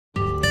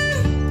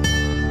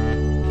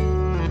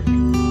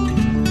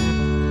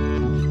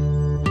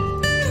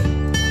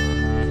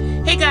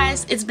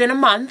it's been a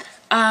month.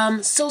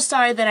 So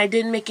sorry that I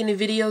didn't make any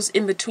videos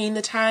in between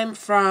the time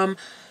from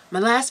my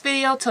last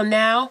video till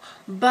now,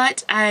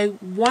 but I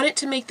wanted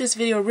to make this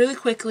video really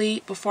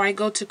quickly before I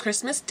go to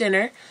Christmas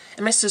dinner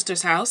at my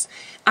sister's house.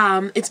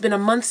 It's been a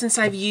month since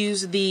I've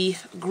used the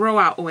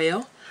Gro-Aut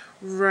Oil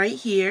right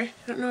here.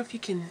 I don't know if you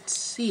can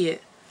see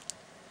it,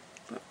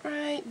 but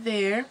right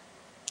there.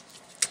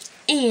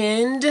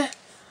 And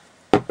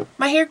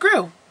my hair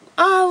grew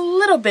a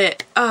little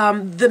bit.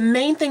 The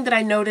main thing that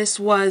I noticed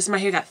was my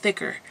hair got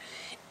thicker.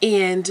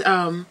 And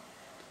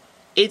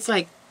it's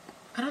like,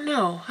 I don't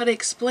know how to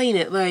explain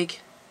it.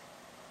 Like,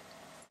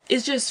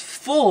 it's just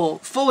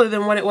fuller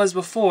than what it was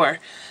before.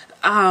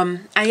 I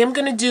am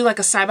going to do like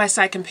a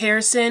side-by-side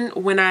comparison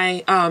when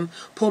I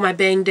pull my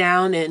bang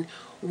down and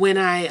when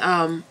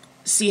I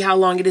see how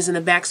long it is in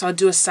the back. So I'll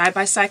do a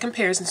side-by-side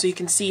comparison so you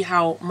can see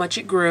how much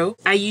it grew.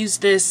 I use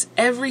this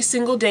every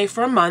single day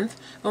for a month.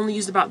 I only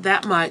used about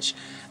that much.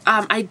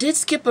 I did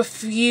skip a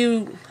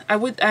few.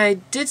 I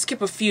did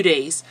skip a few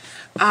days.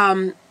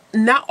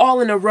 Not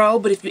all in a row,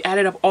 but if you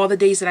added up all the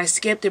days that I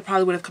skipped, it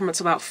probably would have come up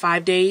to about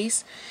 5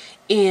 days.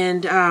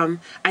 And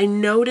I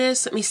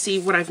noticed, let me see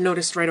what I've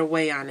noticed right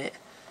away on it.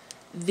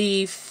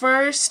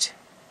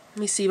 Let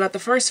me see, about the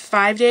first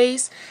 5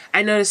 days,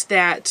 I noticed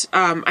that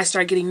I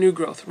started getting new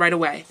growth right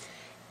away.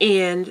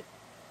 And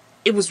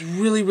it was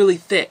really, really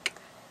thick.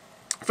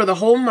 For the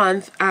whole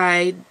month,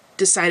 I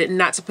decided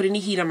not to put any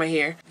heat on my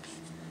hair.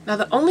 Now,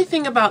 the only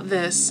thing about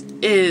this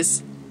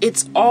is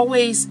it's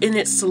always in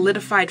its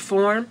solidified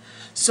form.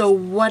 So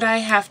what I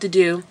have to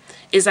do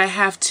is I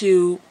have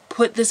to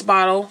put this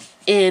bottle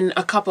in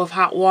a cup of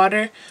hot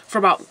water for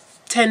about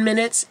 10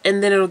 minutes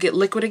and then it'll get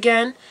liquid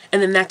again,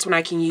 and then that's when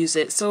I can use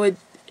it. So it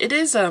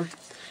is a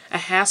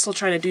hassle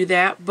trying to do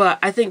that, but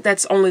I think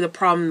that's only the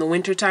problem in the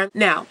wintertime.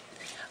 Now,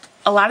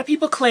 a lot of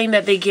people claim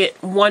that they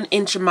get 1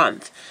 inch a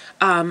month.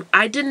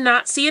 I did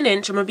not see an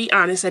inch. I'm going to be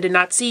honest. I did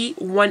not see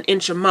 1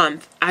 inch a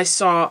month. I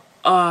saw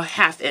a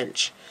 ½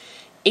 inch.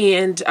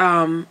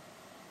 And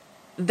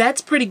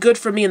that's pretty good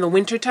for me in the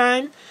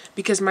wintertime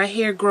because my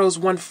hair grows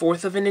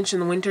 1/4 of an inch in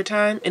the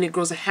wintertime and it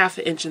grows a ½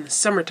 inch in the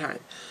summertime.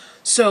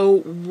 So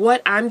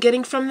what I'm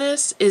getting from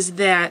this is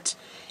that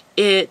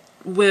it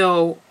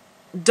will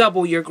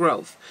double your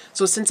growth.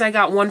 So since I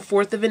got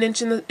 1/4 of an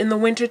inch in the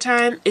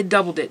wintertime, it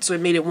doubled it. So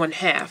it made it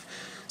 1/2.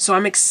 So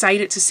I'm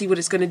excited to see what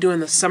it's going to do in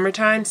the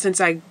summertime. Since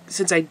I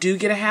do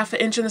get a ½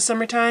 inch in the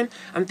summertime,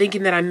 I'm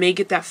thinking that I may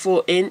get that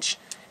full inch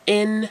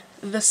in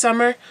the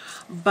summer.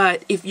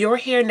 But if your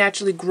hair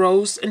naturally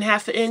grows in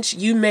 ½ inch,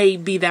 you may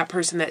be that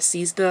person that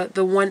sees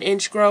the 1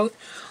 inch growth.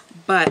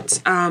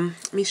 But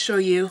let me show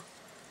you.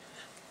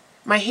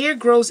 My hair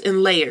grows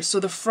in layers. So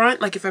the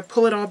front, like if I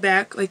pull it all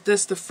back like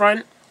this, the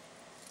front,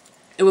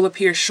 it will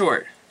appear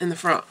short in the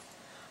front.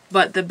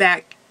 But the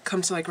back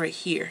comes to like right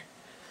here.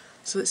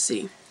 So let's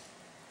see.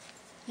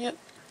 Yep.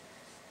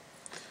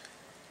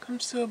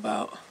 Comes to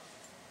about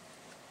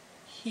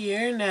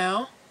here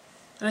now.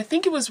 And I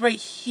think it was right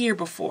here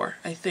before,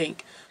 I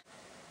think.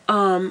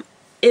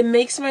 It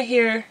makes my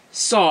hair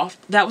soft.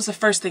 That was the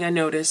first thing I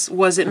noticed,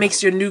 was it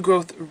makes your new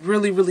growth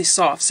really, really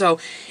soft. So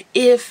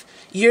if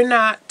you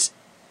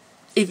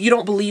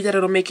don't believe that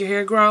it'll make your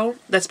hair grow,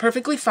 that's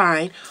perfectly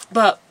fine.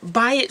 But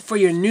buy it for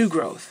your new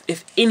growth.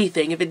 If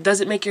anything, if it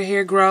doesn't make your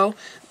hair grow,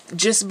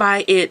 just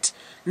buy it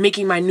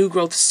making my new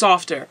growth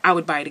softer. I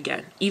would buy it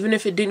again. Even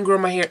if it didn't grow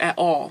my hair at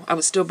all, I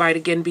would still buy it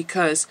again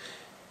because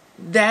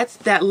that's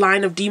that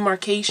line of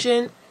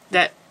demarcation,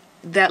 that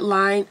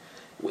line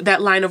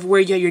of where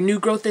your new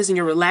growth is and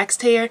your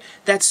relaxed hair,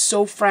 that's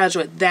so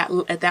fragile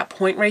at that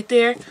point right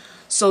there.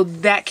 So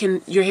that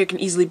your hair can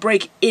easily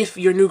break if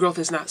your new growth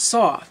is not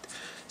soft.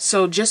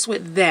 So just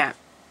with that,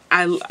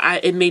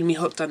 it made me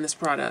hooked on this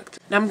product.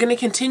 Now I'm going to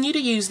continue to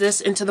use this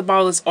until the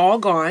bottle is all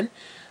gone.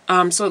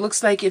 So it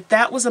looks like if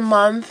that was a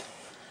month,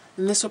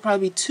 then this will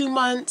probably be 2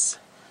 months,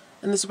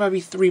 and this will probably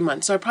be 3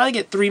 months. So I probably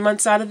get 3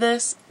 months out of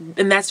this,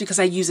 and that's because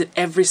I use it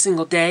every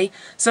single day.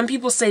 Some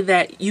people say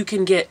that you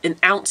can get 1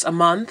 ounce a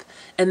month,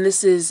 and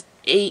this is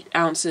 8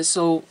 ounces.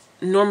 So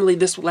normally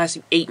this will last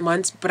you 8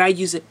 months, but I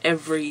use it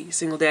every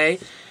single day.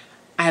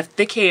 I have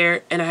thick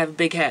hair, and I have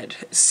a big head,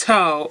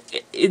 so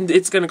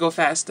it's going to go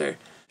faster.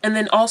 And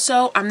then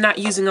also, I'm not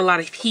using a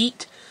lot of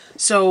heat,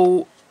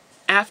 so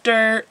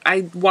after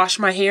I wash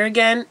my hair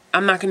again,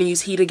 I'm not going to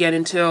use heat again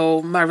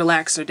until my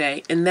relaxer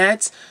day, and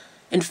that's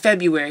in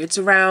February. It's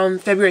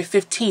around February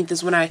 15th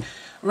is when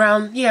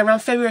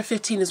around February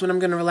 15th is when I'm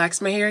going to relax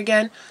my hair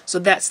again. So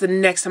that's the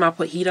next time I'll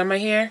put heat on my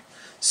hair.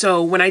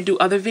 So when I do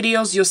other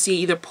videos, you'll see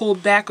either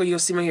pulled back or you'll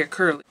see my hair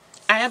curly.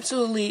 I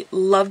absolutely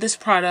love this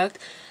product.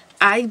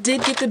 I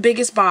did get the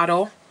biggest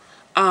bottle.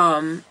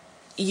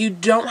 You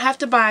don't have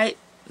to buy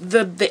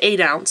the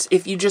 8 ounce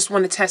if you just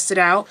want to test it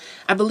out.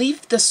 I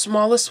believe the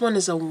smallest one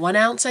is a 1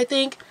 ounce, I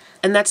think.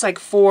 And that's like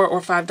 $4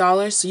 or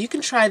 $5. So you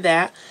can try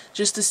that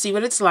just to see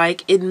what it's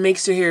like. It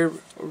makes your hair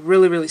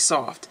really, really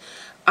soft.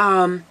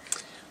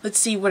 Let's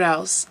see what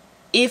else.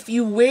 If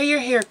you wear your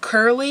hair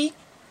curly,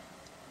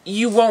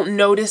 you won't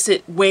notice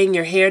it weighing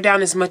your hair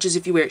down as much as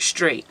if you wear it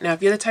straight. Now,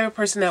 if you're the type of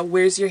person that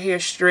wears your hair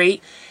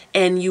straight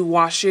and you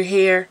wash your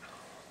hair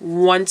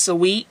once a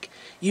week,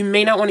 you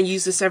may not want to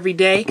use this every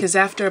day, because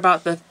after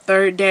about the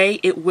third day,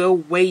 it will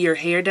weigh your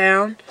hair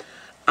down.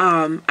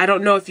 I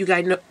don't know if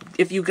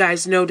you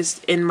guys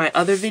noticed in my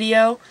other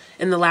video,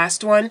 in the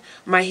last one,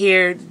 my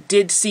hair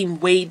did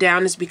seem weighed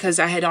down. It's because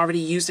I had already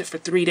used it for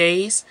 3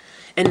 days,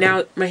 and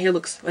now my hair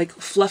looks like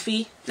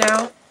fluffy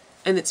now,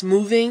 and it's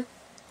moving.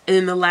 And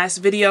in the last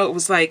video, it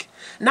was like,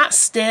 not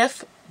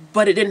stiff,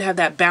 but it didn't have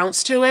that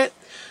bounce to it.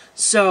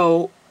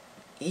 So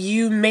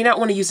you may not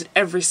want to use it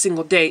every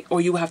single day,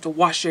 or you will have to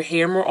wash your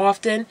hair more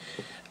often.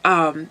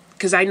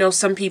 Because I know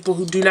some people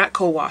who do not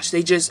co-wash.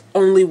 They just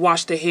only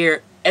wash their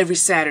hair every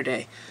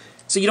Saturday.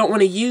 So you don't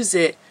want to use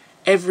it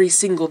every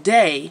single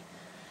day,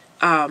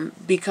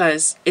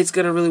 because it's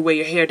going to really weigh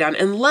your hair down.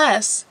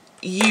 Unless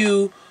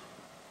you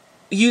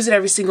use it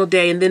every single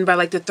day, and then by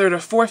like the 3rd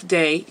or 4th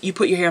day, you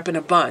put your hair up in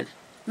a bun.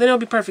 Then it'll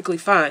be perfectly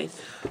fine.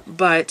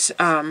 But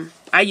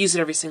I use it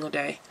every single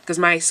day because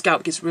my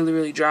scalp gets really,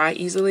 really dry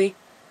easily.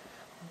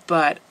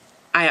 But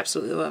I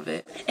absolutely love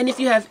it. And if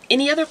you have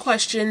any other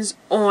questions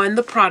on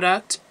the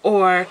product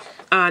or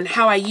on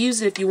how I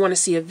use it, if you want to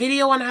see a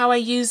video on how I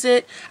use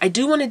it, I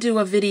do want to do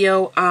a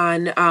video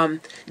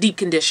on deep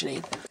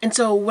conditioning. And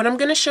so what I'm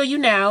going to show you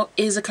now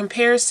is a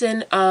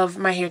comparison of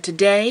my hair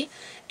today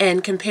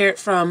and compare it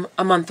from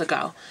a month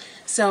ago.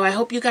 So I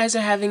hope you guys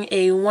are having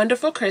a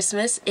wonderful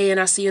Christmas, and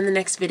I'll see you in the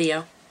next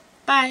video.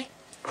 Bye!